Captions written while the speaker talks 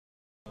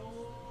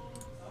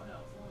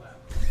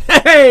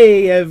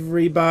Hey,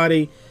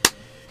 everybody.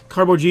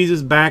 Cardboard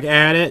Jesus back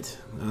at it.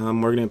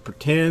 We're going to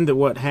pretend that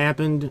what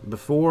happened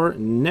before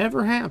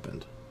never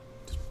happened.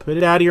 Just put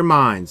it out of your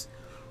minds.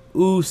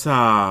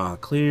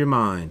 Oosa, clear your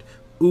mind.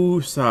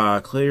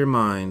 Oosa, clear your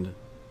mind.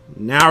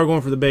 Now we're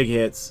going for the big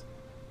hits.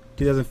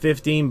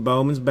 2015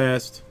 Bowman's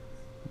Best.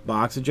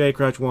 Box of J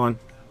Crutch 1.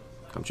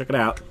 Come check it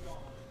out.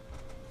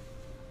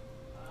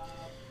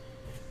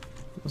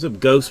 What's up,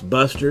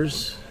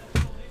 Ghostbusters?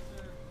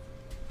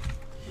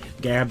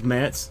 Gab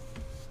Mets.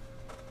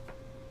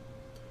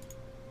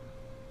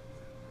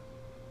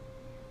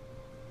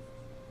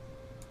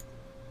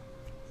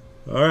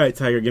 Alright,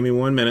 Tiger, give me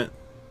 1 minute.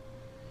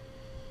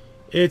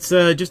 It's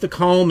just a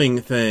calming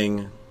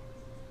thing.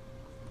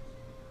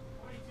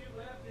 22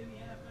 left in the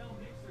NFL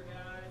mixer,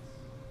 guys.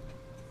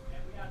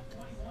 And we got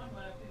 21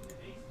 left in the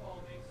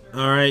baseball mixer.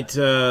 Alright,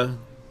 I'm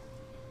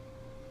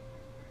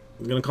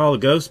going to call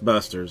the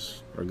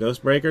Ghostbusters. Or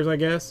Ghost Breakers, I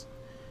guess.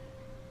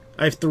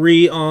 I have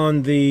 3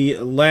 on the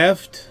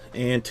left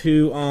and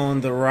 2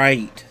 on the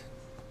right.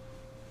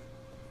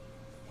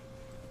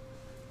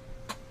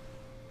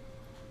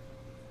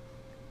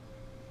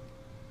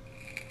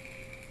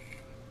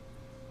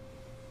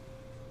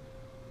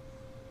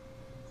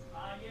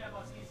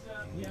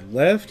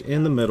 Left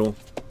in the middle.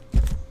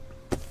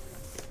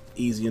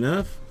 Easy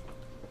enough.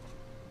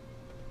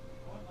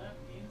 One left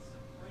in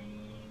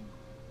Supreme.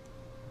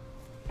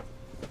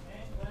 10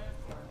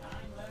 left or 9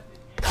 left in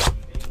empty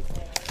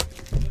baseball.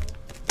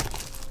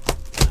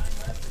 9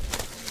 left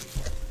in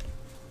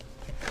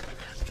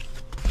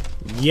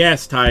Supreme.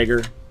 Yes,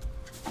 Tiger. Get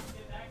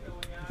that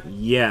going, guys.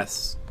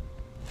 Yes.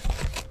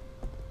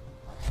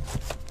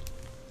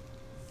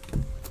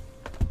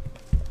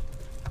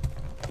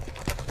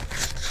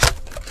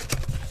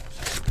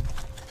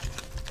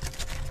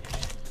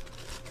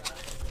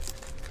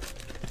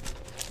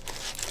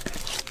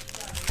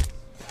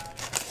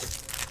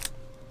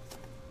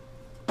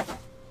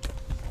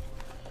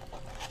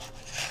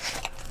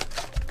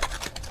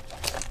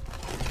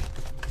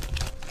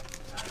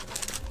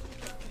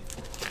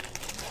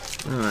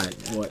 Alright,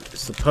 what?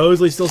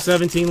 Supposedly still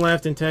 17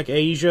 left in Tech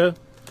Asia.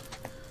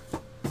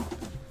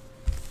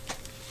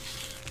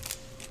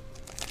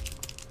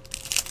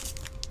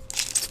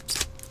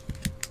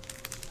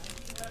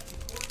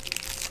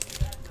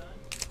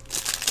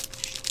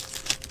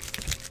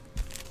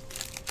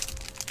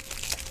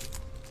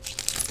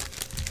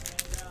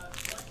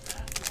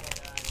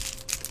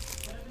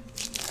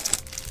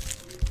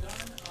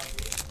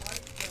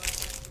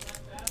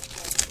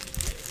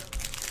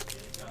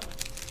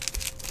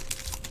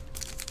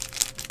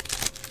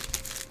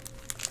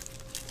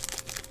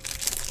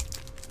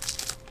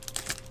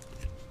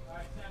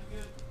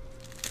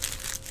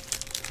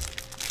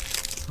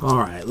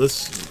 Alright,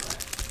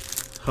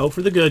 let's hope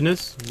for the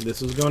goodness.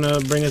 This is going to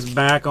bring us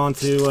back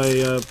onto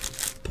a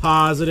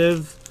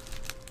positive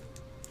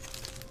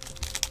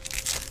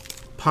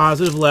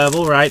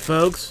level, right,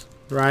 folks?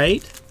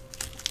 Right?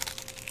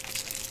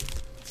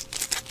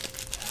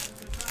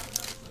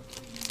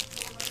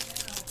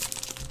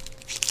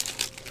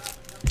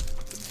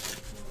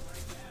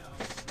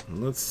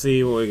 Let's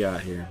see what we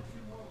got here.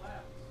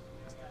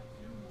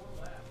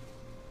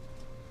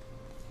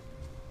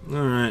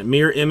 Alright,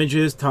 Mirror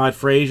Images, Todd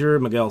Frazier,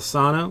 Miguel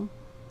Sano.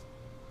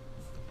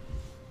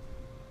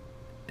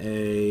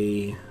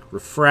 A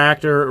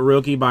Refractor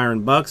rookie,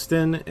 Byron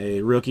Buxton.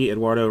 A rookie,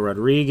 Eduardo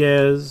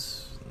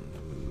Rodriguez.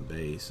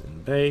 Base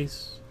and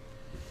base.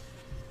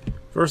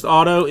 First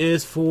auto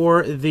is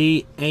for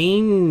the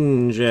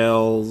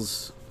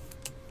Angels.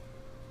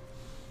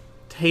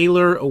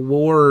 Taylor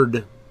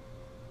Ward.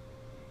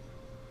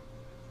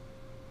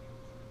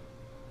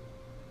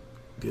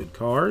 Good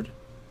card.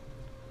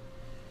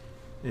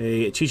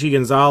 A Chichi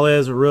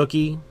Gonzalez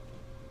rookie.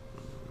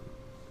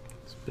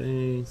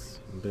 Base,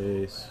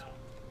 base.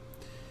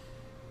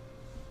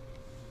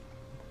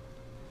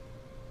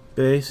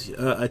 Base.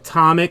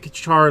 Atomic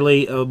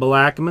Charlie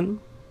Blackmon.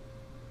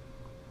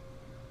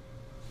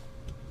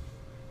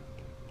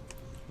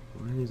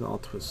 Why are these all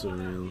twisted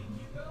around?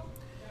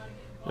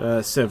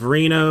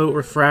 Severino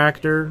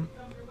Refractor.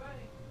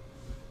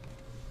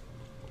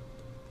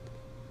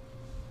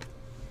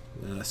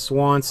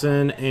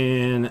 Swanson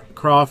and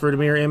Crawford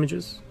Mirror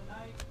Images.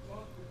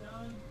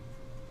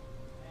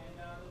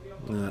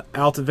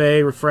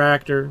 Altuve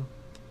Refractor.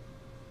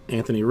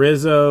 Anthony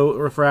Rizzo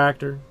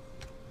Refractor.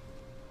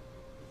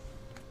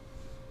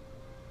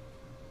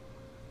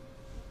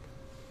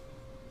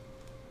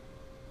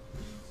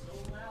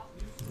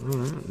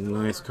 Alright,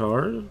 nice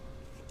card.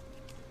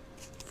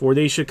 For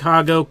the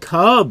Chicago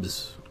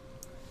Cubs,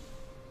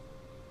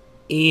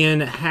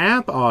 Ian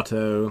Happ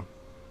auto.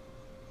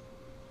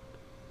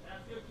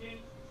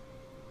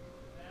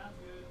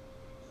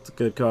 It's a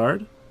good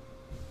card.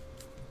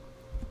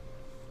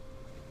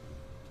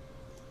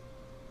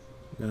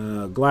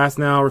 Glass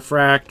Now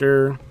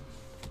Refractor. I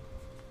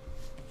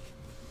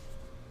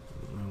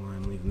don't know why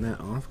I'm leaving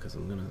that off because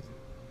I'm gonna.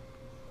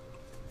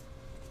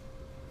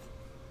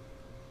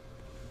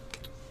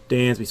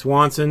 Dansby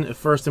Swanson,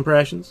 First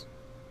Impressions.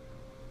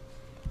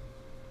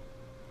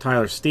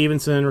 Tyler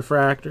Stevenson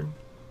refractor.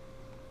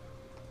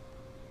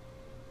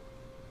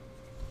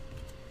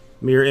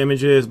 Mirror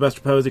images,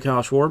 Buster Posey,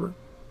 Kyle Schwarber.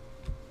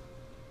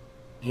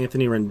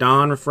 Anthony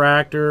Rendon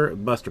refractor,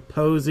 Buster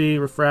Posey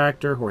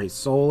refractor, Jorge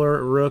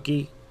Soler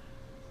rookie.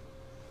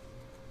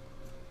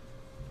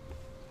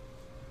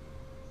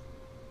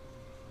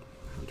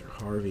 Hunter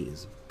Harvey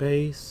is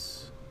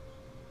base.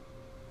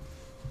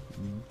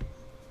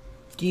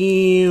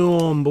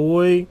 Damn,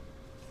 boy.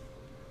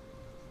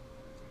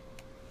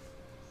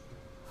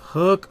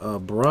 Hook a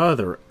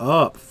brother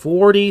up.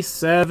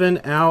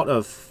 47 out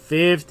of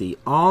 50.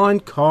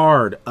 On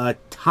card.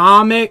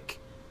 Atomic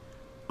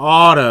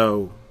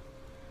auto.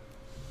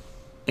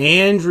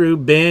 Andrew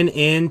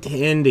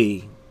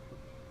Benintendi.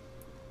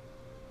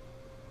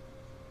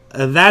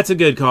 That's a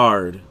good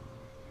card.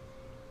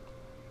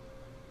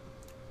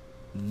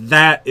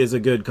 That is a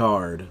good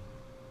card.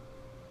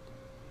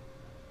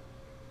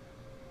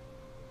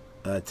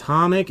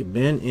 Atomic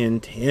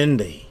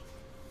Benintendi.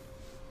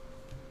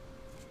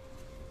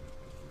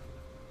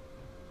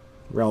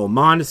 Raul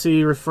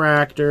Mondesi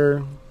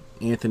refractor.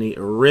 Anthony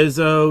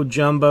Rizzo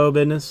jumbo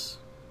business.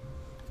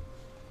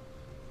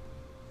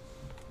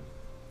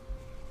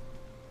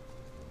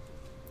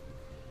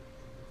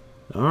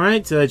 All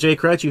right, Jay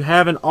Crutch, you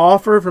have an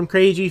offer from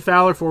KG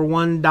Fowler for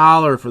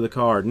 $1 for the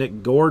card.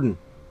 Nick Gordon,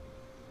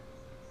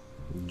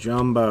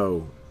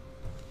 jumbo.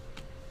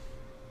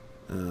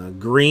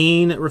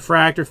 Green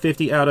refractor,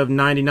 50 out of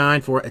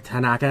 99 for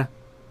Tanaka.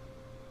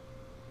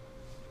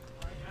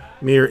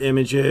 Mirror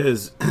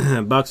images,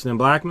 Buxton and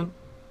Blackman.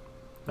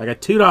 I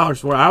got $2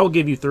 for it. I will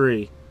give you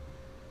 $3.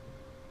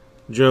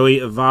 Joey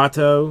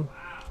Avato,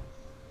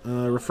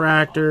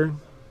 refractor.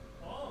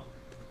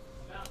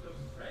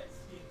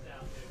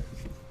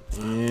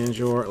 And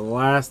your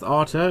last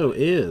auto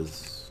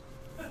is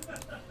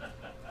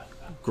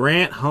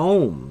Grant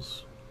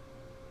Holmes.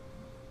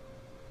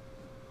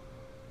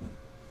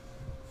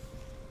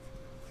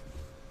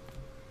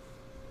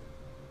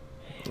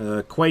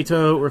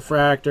 Cueto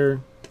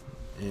refractor.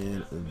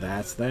 And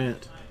that's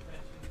that.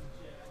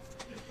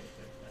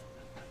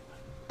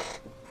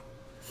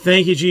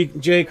 Thank you,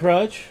 Jay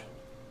Crutch.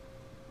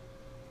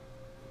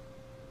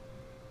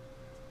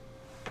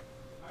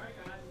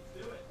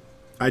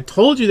 I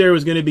told you there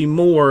was going to be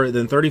more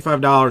than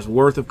 $35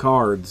 worth of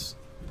cards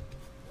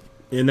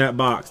in that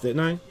box, didn't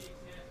I?